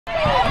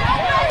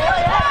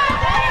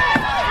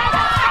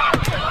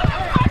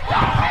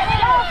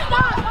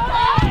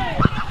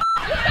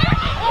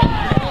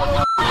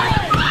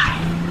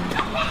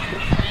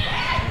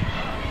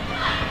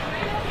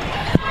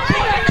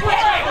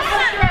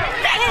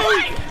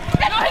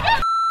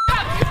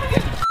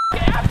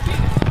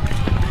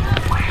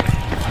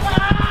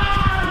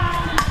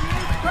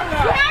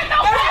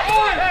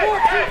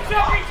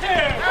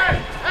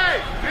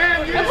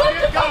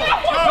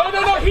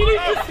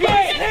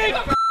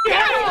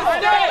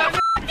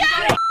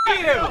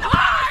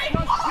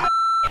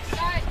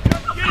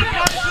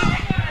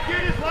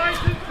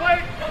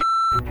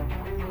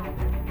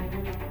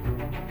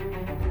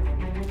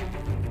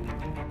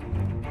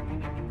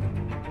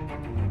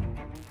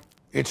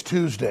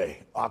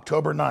Tuesday,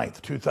 October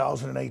 9th,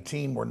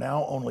 2018. We're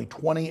now only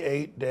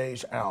 28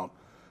 days out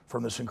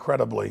from this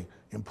incredibly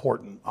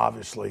important,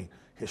 obviously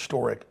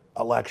historic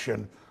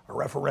election, a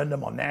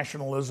referendum on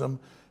nationalism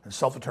and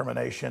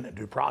self-determination and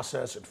due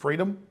process and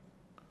freedom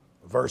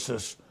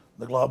versus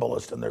the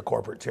globalists and their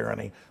corporate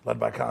tyranny led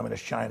by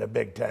communist China,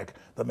 big tech,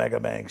 the mega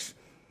banks,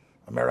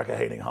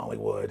 America-hating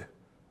Hollywood,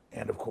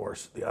 and of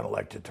course, the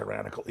unelected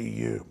tyrannical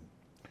EU.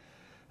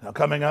 Now,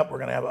 coming up, we're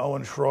going to have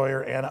Owen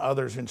Schroyer and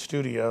others in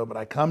studio, but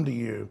I come to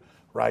you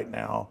right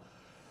now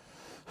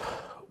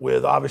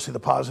with obviously the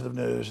positive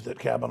news that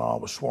Kavanaugh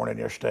was sworn in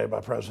yesterday by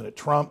President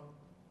Trump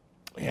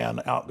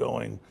and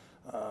outgoing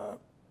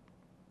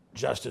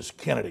Justice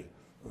Kennedy.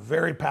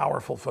 Very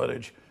powerful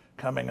footage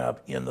coming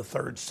up in the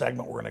third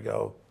segment we're going to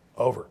go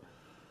over.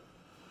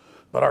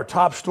 But our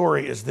top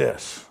story is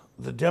this.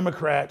 The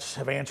Democrats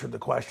have answered the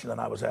question that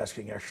I was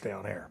asking yesterday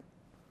on air.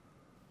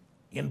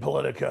 In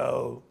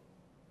Politico,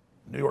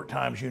 New York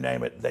Times, you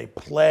name it, they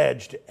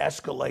pledged to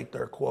escalate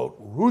their, quote,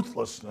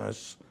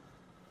 ruthlessness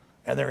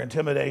and their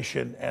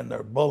intimidation and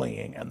their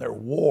bullying and their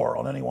war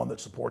on anyone that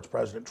supports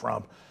President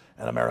Trump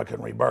and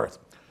American rebirth.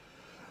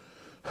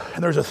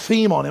 And there's a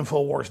theme on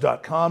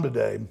Infowars.com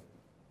today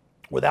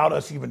without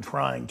us even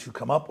trying to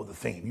come up with a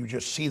theme. You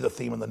just see the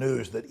theme in the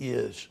news that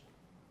is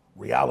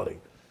reality.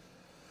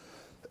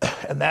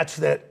 And that's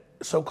that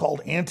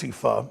so-called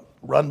Antifa,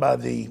 run by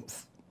the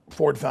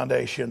Ford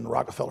Foundation,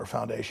 Rockefeller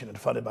Foundation, and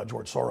funded by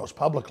George Soros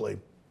publicly,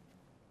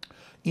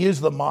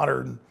 is the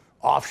modern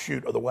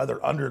offshoot of the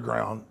weather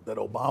underground that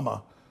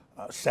Obama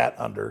sat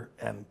under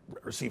and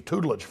received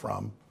tutelage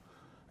from.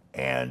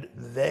 And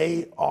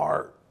they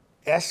are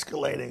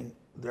escalating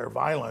their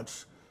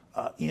violence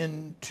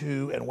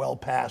into and well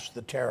past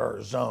the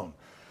terror zone.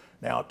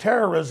 Now,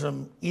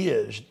 terrorism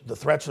is the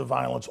threats of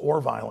violence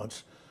or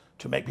violence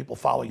to make people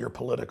follow your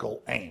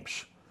political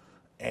aims.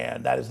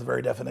 And that is the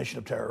very definition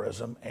of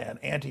terrorism. And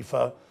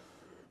Antifa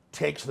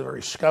takes the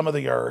very scum of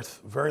the earth,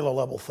 very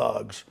low-level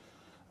thugs,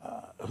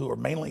 who are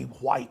mainly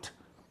white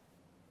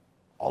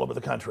all over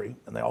the country,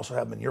 and they also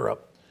have them in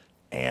Europe.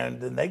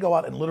 And then they go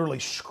out and literally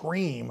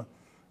scream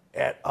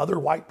at other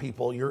white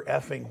people, "You're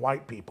effing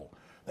white people."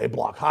 They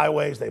block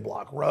highways, they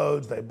block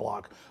roads, they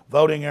block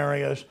voting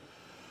areas.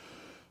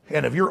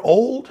 And if you're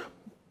old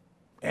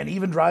and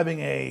even driving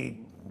a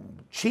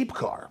cheap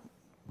car,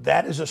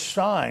 that is a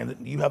sign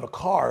that you have a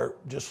car,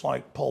 just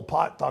like Pol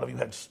Pot thought if you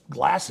had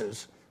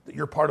glasses, that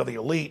you're part of the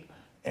elite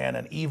and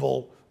an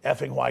evil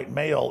effing white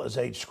male, as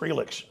Age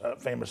Skrillex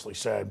famously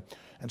said.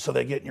 And so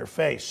they get in your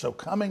face. So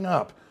coming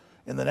up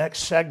in the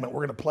next segment,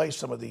 we're going to play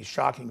some of these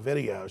shocking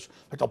videos.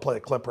 In fact, I'll play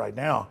a clip right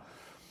now,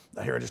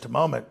 here in just a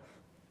moment,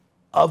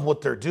 of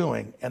what they're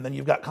doing. And then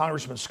you've got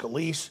Congressman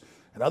Scalise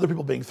and other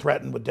people being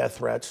threatened with death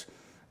threats.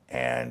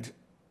 And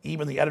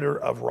even the editor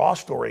of Raw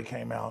Story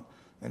came out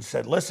and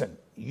said, listen,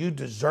 you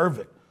deserve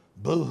it.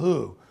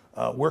 Boo-hoo.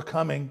 We're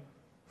coming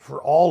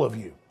for all of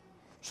you.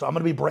 So I'm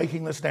going to be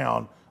breaking this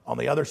down on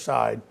the other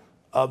side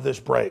of this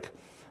break.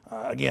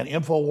 Again,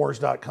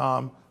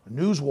 Infowars.com,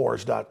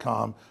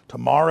 Newswars.com,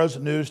 tomorrow's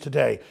news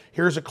today.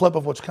 Here's a clip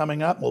of what's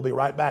coming up. We'll be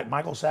right back.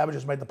 Michael Savage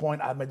has made the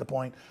point, I've made the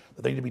point,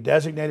 that they need to be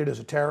designated as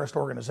a terrorist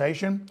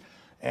organization,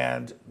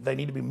 and they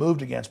need to be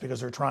moved against because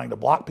they're trying to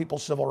block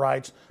people's civil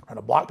rights, trying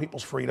to block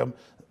people's freedom.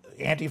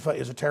 Antifa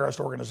is a terrorist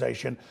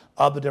organization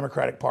of the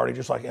Democratic Party,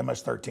 just like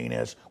MS-13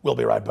 is. We'll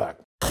be right back.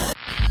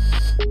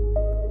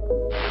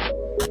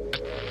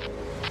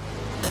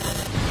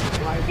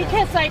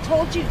 Because I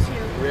told you to.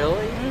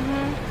 Really?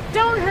 Mm-hmm.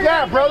 Don't hurt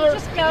Yeah, me. brother.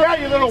 Just go, Yeah,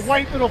 you little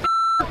white little.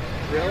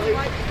 Really?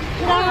 No.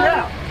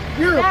 Yeah.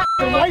 You're a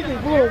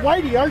little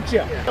whitey, aren't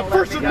you? The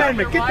First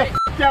Amendment. Get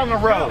the down the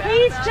road.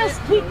 Please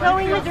just keep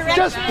going the direction.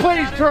 Just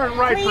please turn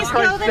right, Please for go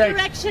Christ's the sake.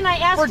 direction I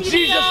asked For you to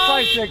Jesus go.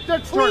 Christ's sake,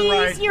 just turn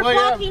right. Please, you're Will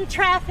ya? blocking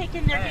traffic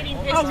and they're getting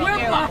pissed at you.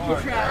 We're blocking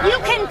traffic. You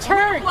can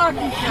turn.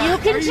 You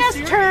can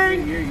just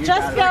turn.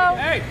 Just go.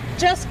 Hey.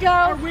 Just go.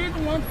 Are we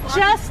the ones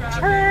blocking Just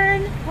traffic?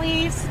 turn,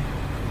 please.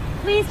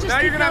 Please just Now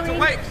keep you're gonna have to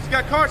going. wait. She's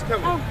got cars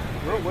coming. Oh.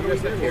 What are we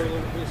doing here?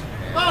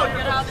 Oh,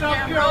 you're from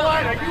South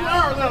Carolina. You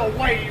are a little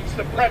white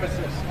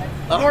supremacist.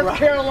 North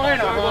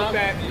Carolina, huh?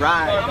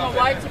 Right. I'm a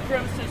white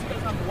supremacist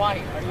because I'm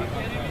white. Are you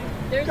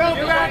kidding me? Go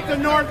back to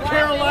North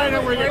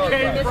Carolina where you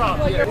came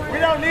from. We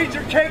don't need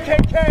your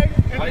KKK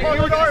in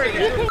Portland,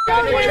 Oregon.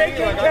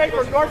 KKK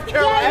for North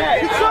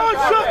Carolina. Someone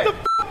shut the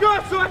f***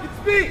 up so I can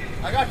speak.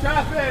 I got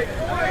traffic.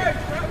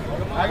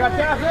 I got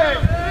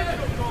traffic.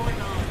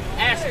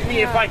 Ask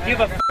me if I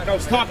give a f***. I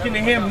was talking to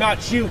him,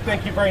 not you.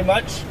 Thank you very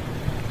much.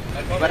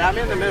 But I'm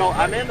in the middle.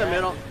 I'm in the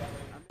middle.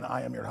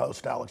 I am your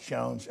host, Alex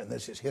Jones, and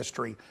this is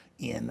History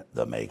in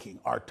the Making.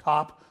 Our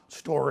top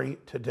story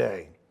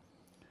today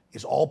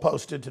is all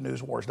posted to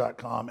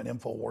newswars.com and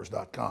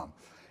infowars.com.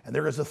 And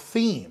there is a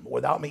theme,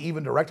 without me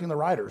even directing the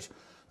writers.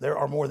 There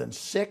are more than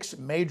 6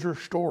 major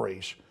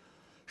stories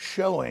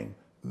showing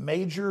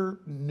major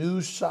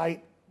news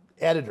site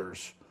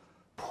editors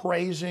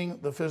praising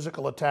the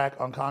physical attack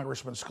on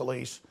Congressman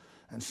Scalise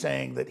and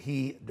saying that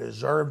he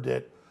deserved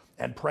it,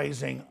 and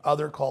praising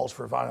other calls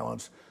for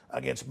violence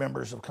against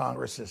members of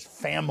Congress's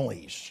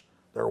families,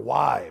 their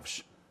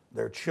wives,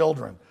 their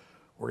children.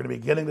 We're going to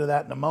be getting to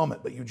that in a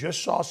moment, but you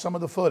just saw some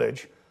of the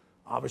footage.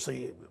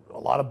 Obviously, a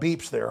lot of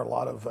beeps there, a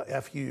lot of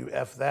F you,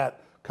 F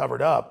that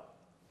covered up.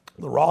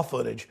 The raw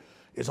footage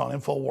is on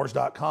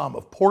Infowars.com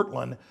of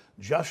Portland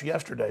just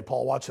yesterday.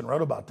 Paul Watson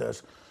wrote about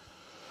this,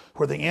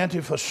 where the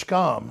Antifa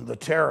scum, the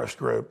terrorist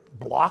group,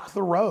 blocked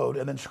the road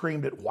and then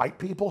screamed at white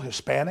people,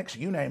 Hispanics,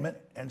 you name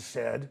it, and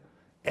said,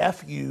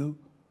 F you,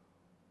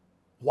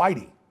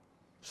 whitey.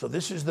 So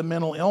this is the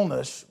mental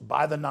illness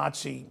by the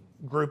Nazi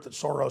group that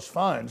Soros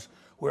funds,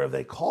 where if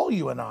they call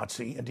you a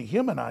Nazi and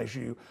dehumanize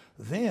you,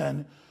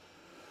 then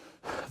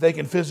they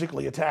can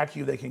physically attack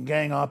you, they can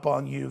gang up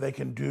on you, they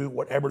can do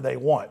whatever they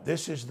want.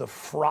 This is the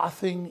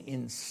frothing,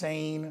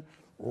 insane,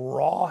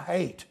 raw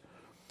hate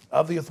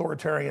of the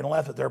authoritarian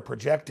left that they're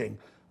projecting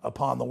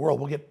upon the world.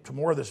 We'll get to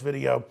more of this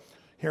video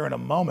here in a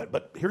moment,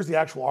 but here's the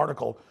actual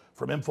article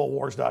from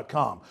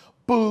Infowars.com.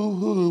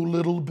 Boo-hoo,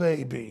 little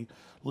baby.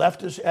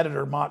 Leftist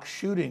editor mocks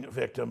shooting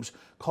victims,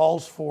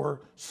 calls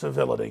for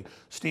civility.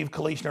 Steve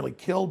Scalise nearly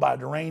killed by a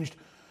deranged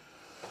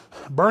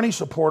Bernie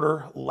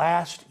supporter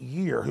last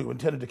year who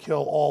intended to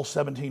kill all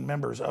 17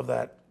 members of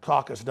that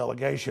caucus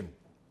delegation.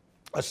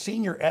 A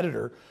senior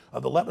editor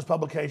of the leftist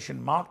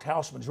publication mocked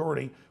House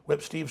Majority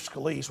Whip Steve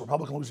Scalise,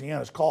 Republican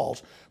Louisiana's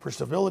calls for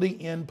civility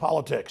in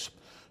politics.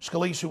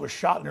 Scalise, who was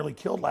shot and nearly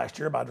killed last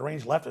year by a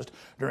deranged leftist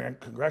during a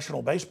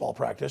congressional baseball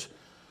practice,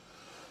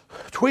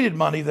 tweeted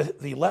Monday that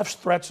the left's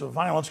threats of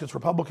violence against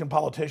Republican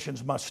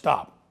politicians must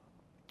stop.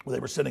 They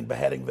were sending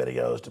beheading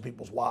videos to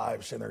people's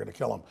wives saying they're going to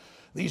kill them.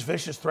 These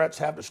vicious threats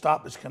have to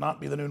stop. This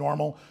cannot be the new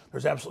normal.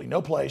 There's absolutely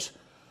no place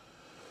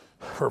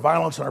for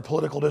violence in our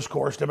political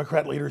discourse.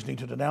 Democrat leaders need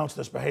to denounce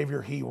this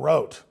behavior, he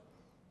wrote.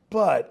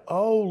 But,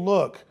 oh,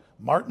 look,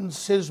 Martin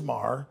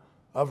Sismar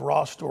of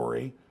Raw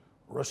Story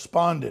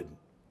responded,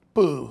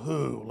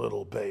 boo-hoo,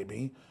 little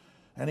baby.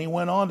 And he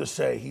went on to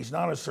say he's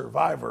not a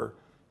survivor,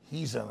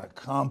 he's an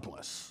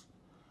accomplice.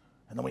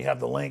 And then we have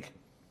the link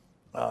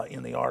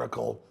in the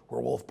article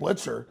where Wolf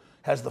Blitzer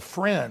has the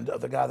friend of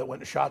the guy that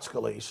went and shot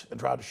Scalise and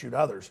tried to shoot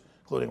others,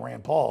 including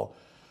Rand Paul.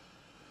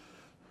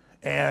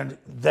 And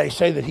they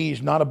say that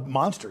he's not a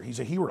monster, he's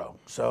a hero.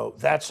 So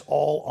that's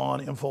all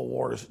on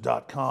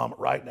Infowars.com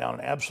right now, an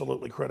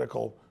absolutely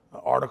critical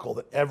article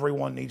that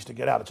everyone needs to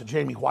get out. It's a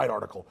Jamie White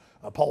article.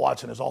 Paul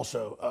Watson has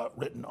also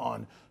written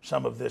on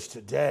some of this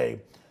today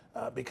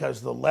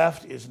because the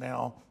left is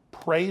now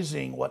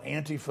praising what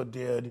Antifa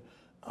did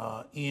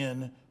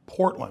in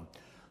Portland.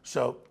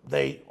 So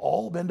they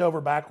all bend over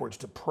backwards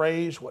to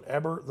praise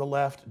whatever the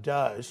left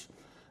does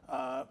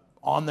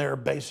on their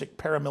basic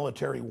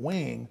paramilitary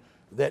wing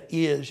that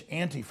is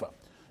Antifa.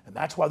 And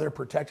that's why they're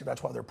protected,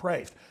 that's why they're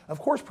praised. Of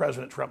course,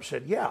 President Trump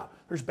said, yeah,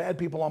 there's bad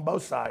people on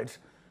both sides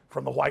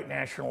from the white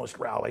nationalist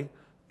rally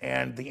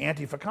and the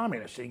Antifa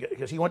communists,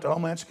 because he went to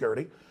Homeland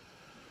Security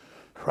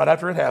right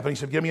after it happened. He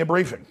said, give me a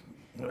briefing.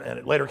 And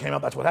it later came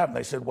out that's what happened.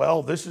 They said,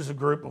 well, this is a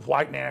group of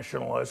white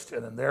nationalists,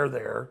 and then they're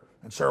there.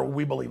 And sir,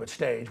 we believe it's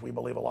staged. We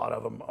believe a lot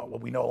of them, well,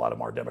 we know a lot of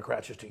them are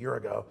Democrats just a year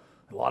ago.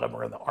 A lot of them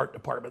are in the art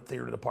department,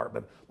 theater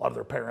department. A lot of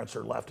their parents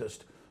are leftist,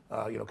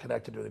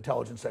 connected to the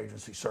intelligence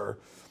agency, sir.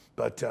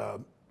 But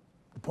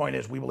the point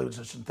is, we believe it's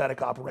a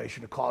synthetic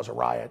operation to cause a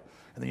riot.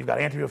 And then you've got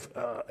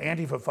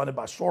Antifa funded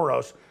by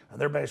Soros, and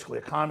they're basically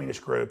a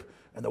communist group,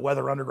 and the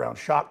Weather Underground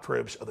shock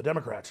troops of the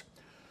Democrats.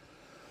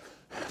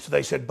 So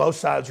they said both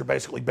sides are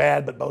basically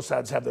bad, but both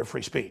sides have their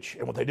free speech.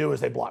 And what they do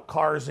is they block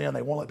cars in,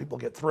 they won't let people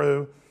get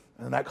through,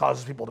 and that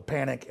causes people to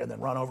panic and then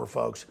run over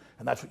folks,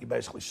 and that's what you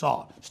basically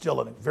saw. Still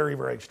a very,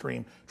 very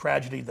extreme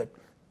tragedy that,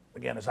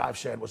 again, as I've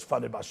said, was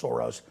funded by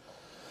Soros.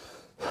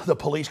 The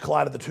police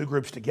collided the two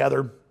groups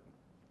together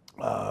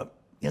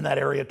in that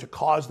area to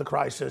cause the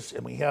crisis,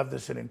 and we have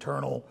this in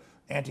internal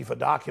Antifa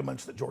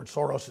documents that George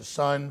Soros'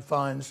 son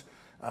funds,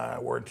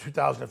 where in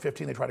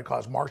 2015 they tried to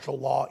cause martial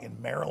law in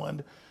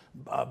Maryland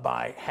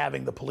by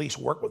having the police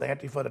work with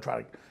Antifa to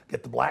try to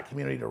get the black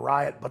community to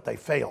riot, but they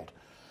failed.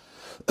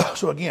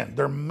 So again,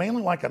 they're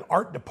mainly like an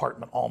art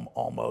department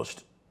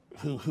almost,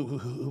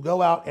 who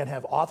go out and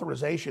have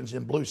authorizations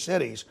in blue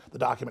cities, the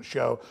documents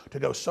show, to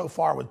go so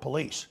far with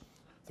police.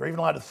 They're even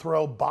allowed to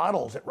throw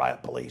bottles at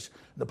riot police.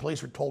 The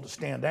police are told to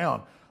stand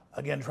down,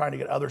 again, trying to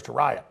get others to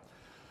riot.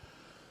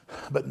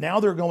 But now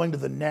they're going to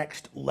the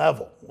next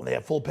level. When they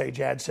have full-page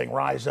ads saying,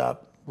 rise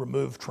up,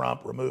 remove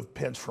Trump, remove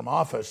Pence from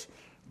office,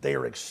 they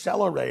are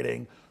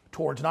accelerating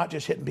towards not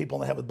just hitting people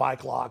in the head with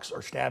bike locks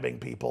or stabbing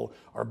people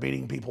or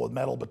beating people with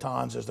metal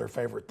batons as their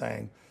favorite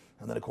thing.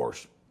 And then, of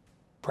course,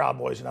 Proud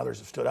Boys and others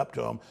have stood up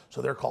to them,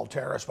 so they're called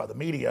terrorists by the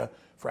media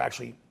for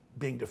actually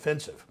being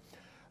defensive.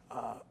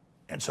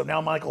 And so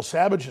now Michael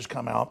Savage has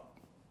come out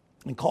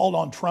and called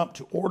on Trump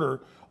to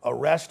order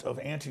arrest of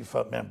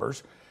Antifa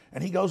members.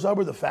 And he goes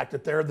over the fact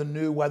that they're the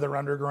new Weather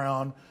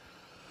Underground,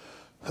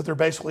 that they're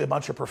basically a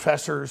bunch of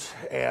professors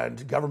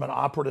and government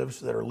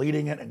operatives that are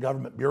leading it and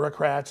government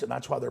bureaucrats, and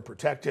that's why they're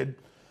protected,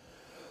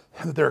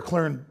 and that they're a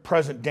clear and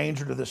present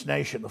danger to this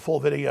nation. The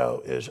full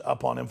video is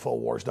up on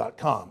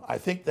Infowars.com. I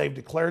think they've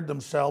declared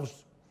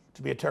themselves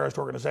to be a terrorist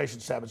organization,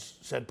 Savage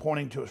said,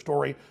 pointing to a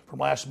story from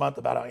last month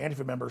about how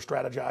Antifa members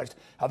strategized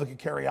how they could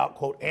carry out,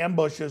 quote,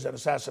 ambushes and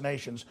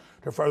assassinations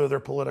to further their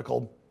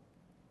political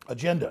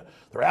agenda.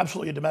 They're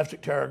absolutely a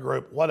domestic terror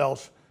group. What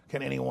else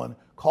can anyone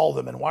call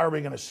them? And why are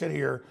we going to sit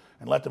here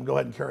and let them go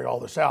ahead and carry all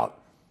this out?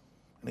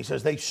 And he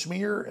says they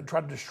smear and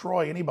try to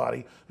destroy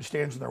anybody who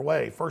stands in their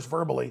way, first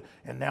verbally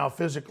and now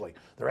physically.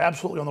 They're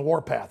absolutely on the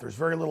warpath. There's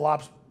very little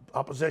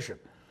opposition.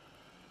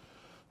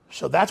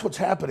 So that's what's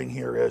happening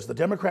here is the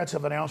Democrats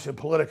have announced in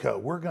Politico,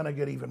 we're going to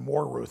get even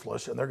more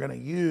ruthless, and they're going to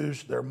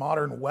use their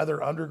modern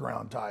weather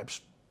underground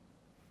types,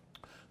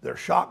 their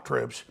shock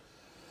troops,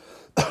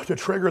 to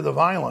trigger the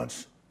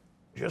violence,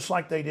 just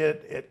like they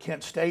did at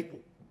Kent State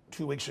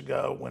 2 weeks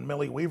ago when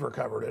Millie Weaver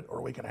covered it, or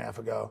a week and a half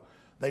ago.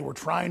 They were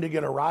trying to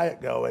get a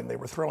riot going. They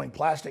were throwing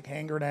plastic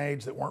hand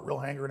grenades that weren't real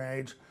hand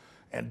grenades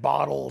and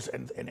bottles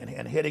and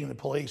hitting the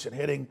police and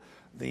hitting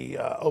the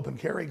open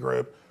carry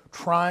group,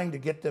 trying to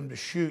get them to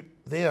shoot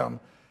them.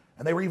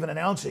 And they were even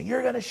announcing,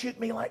 you're going to shoot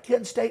me like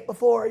Kent State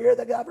before, you're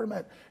the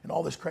government, and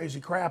all this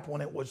crazy crap when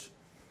it was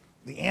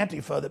the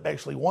Antifa that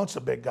basically wants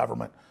a big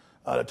government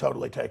to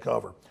totally take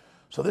over.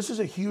 So this is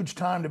a huge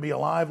time to be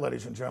alive,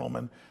 ladies and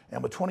gentlemen.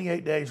 And with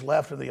 28 days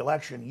left of the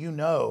election, you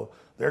know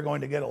they're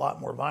going to get a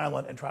lot more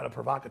violent and try to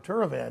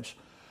provocateur events.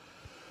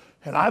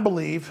 And I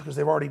believe, because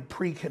they've already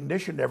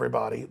preconditioned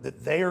everybody,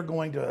 that they are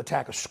going to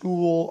attack a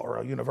school or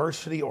a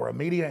university or a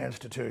media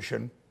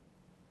institution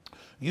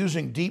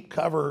using deep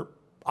cover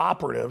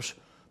operatives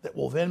that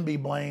will then be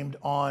blamed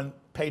on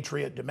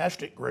patriot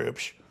domestic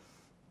groups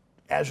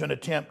as an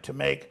attempt to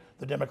make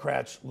the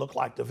Democrats look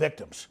like the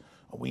victims.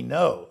 We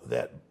know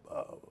that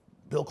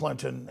Bill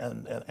Clinton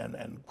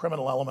and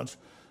criminal elements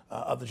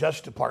of the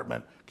Justice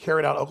Department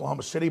carried out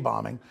Oklahoma City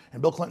bombing,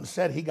 and Bill Clinton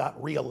said he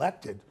got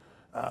reelected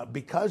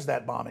because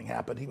that bombing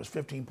happened. He was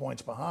 15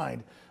 points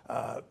behind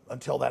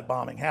until that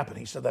bombing happened.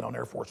 He said that on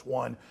Air Force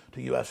One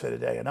to USA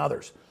Today and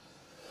others.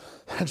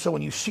 And so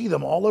when you see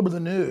them all over the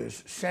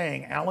news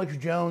saying Alex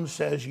Jones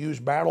says use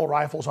battle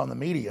rifles on the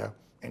media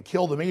and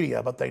kill the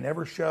media, but they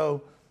never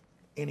show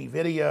any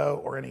video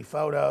or any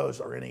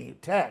photos or any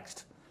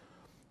text,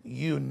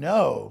 you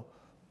know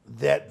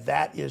that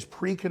that is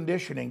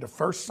preconditioning to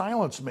first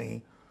silence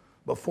me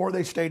before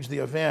they stage the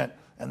event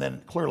and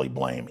then clearly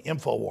blame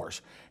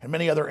InfoWars. And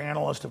many other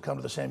analysts have come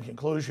to the same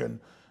conclusion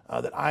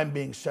that I'm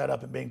being set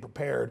up and being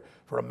prepared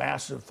for a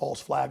massive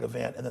false flag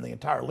event, and then the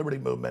entire liberty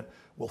movement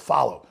will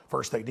follow.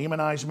 First they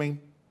demonize me,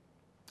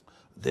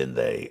 then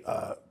they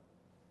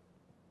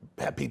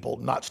have people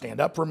not stand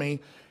up for me,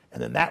 and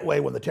then that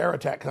way when the terror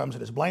attack comes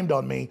and is blamed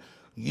on me,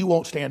 you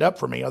won't stand up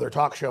for me, other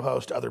talk show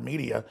hosts, other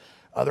media,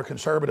 other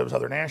conservatives,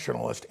 other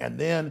nationalists, and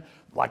then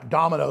like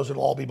dominoes,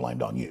 it'll all be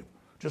blamed on you.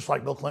 Just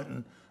like Bill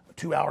Clinton,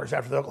 2 hours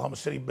after the Oklahoma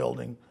City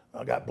building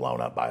got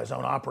blown up by his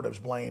own operatives,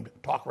 blamed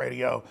talk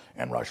radio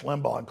and Rush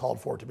Limbaugh and called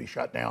for it to be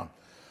shut down.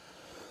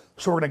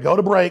 So we're going to go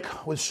to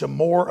break with some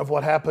more of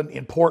what happened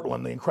in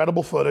Portland, the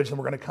incredible footage, and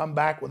we're going to come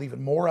back with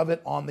even more of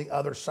it on the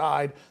other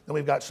side. Then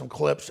we've got some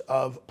clips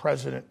of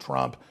President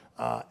Trump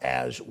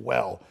as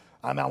well.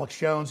 I'm Alex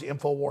Jones,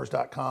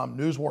 Infowars.com,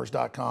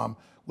 Newswars.com.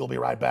 We'll be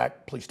right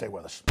back. Please stay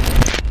with us.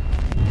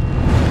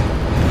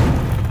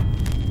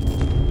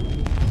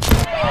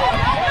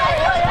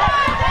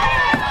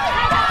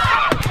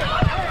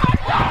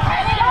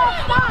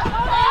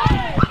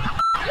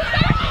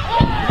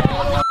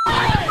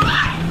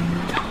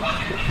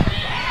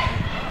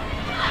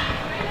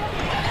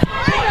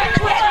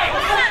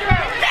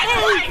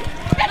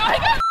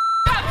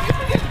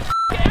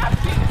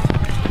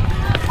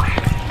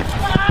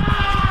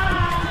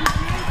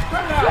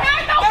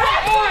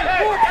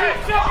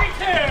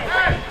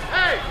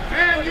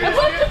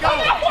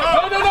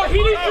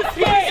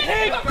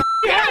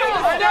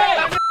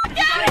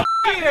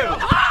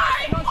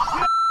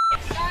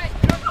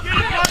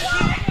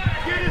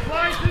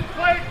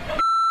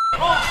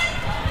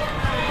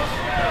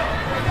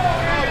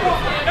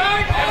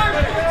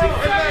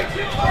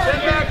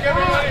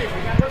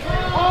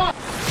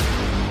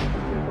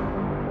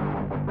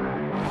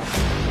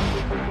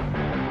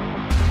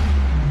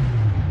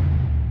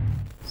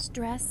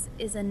 Stress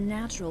is a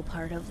natural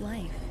part of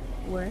life.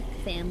 Work,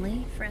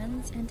 family,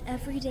 friends, and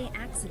everyday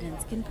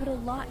accidents can put a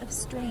lot of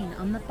strain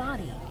on the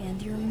body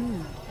and your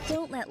mood.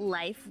 Don't let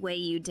life weigh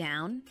you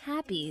down.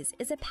 Happies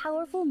is a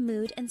powerful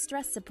mood and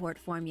stress support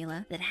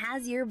formula that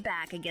has your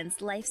back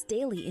against life's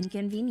daily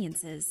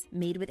inconveniences.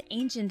 Made with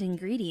ancient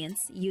ingredients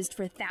used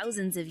for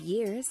thousands of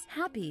years,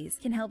 Happies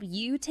can help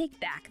you take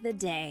back the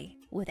day.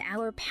 With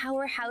our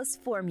powerhouse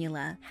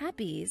formula,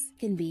 Happies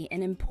can be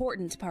an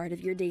important part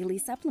of your daily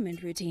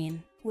supplement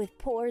routine. With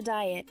poor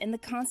diet and the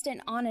constant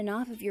on and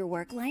off of your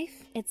work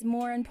life, it's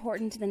more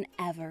important than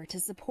ever to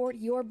support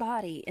your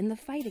body in the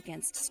fight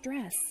against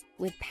stress.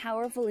 With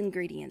powerful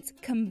ingredients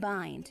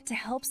combined to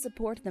help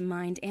support the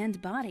mind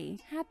and body,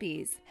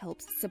 Happy's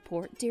helps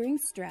support during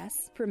stress,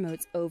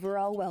 promotes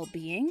overall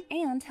well-being,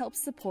 and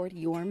helps support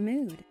your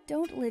mood.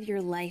 Don't live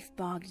your life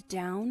bogged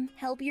down.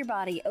 Help your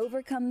body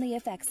overcome the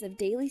effects of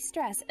daily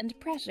stress and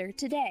pressure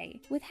today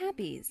with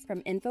Happy's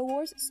from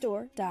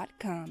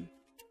InfoWarsStore.com.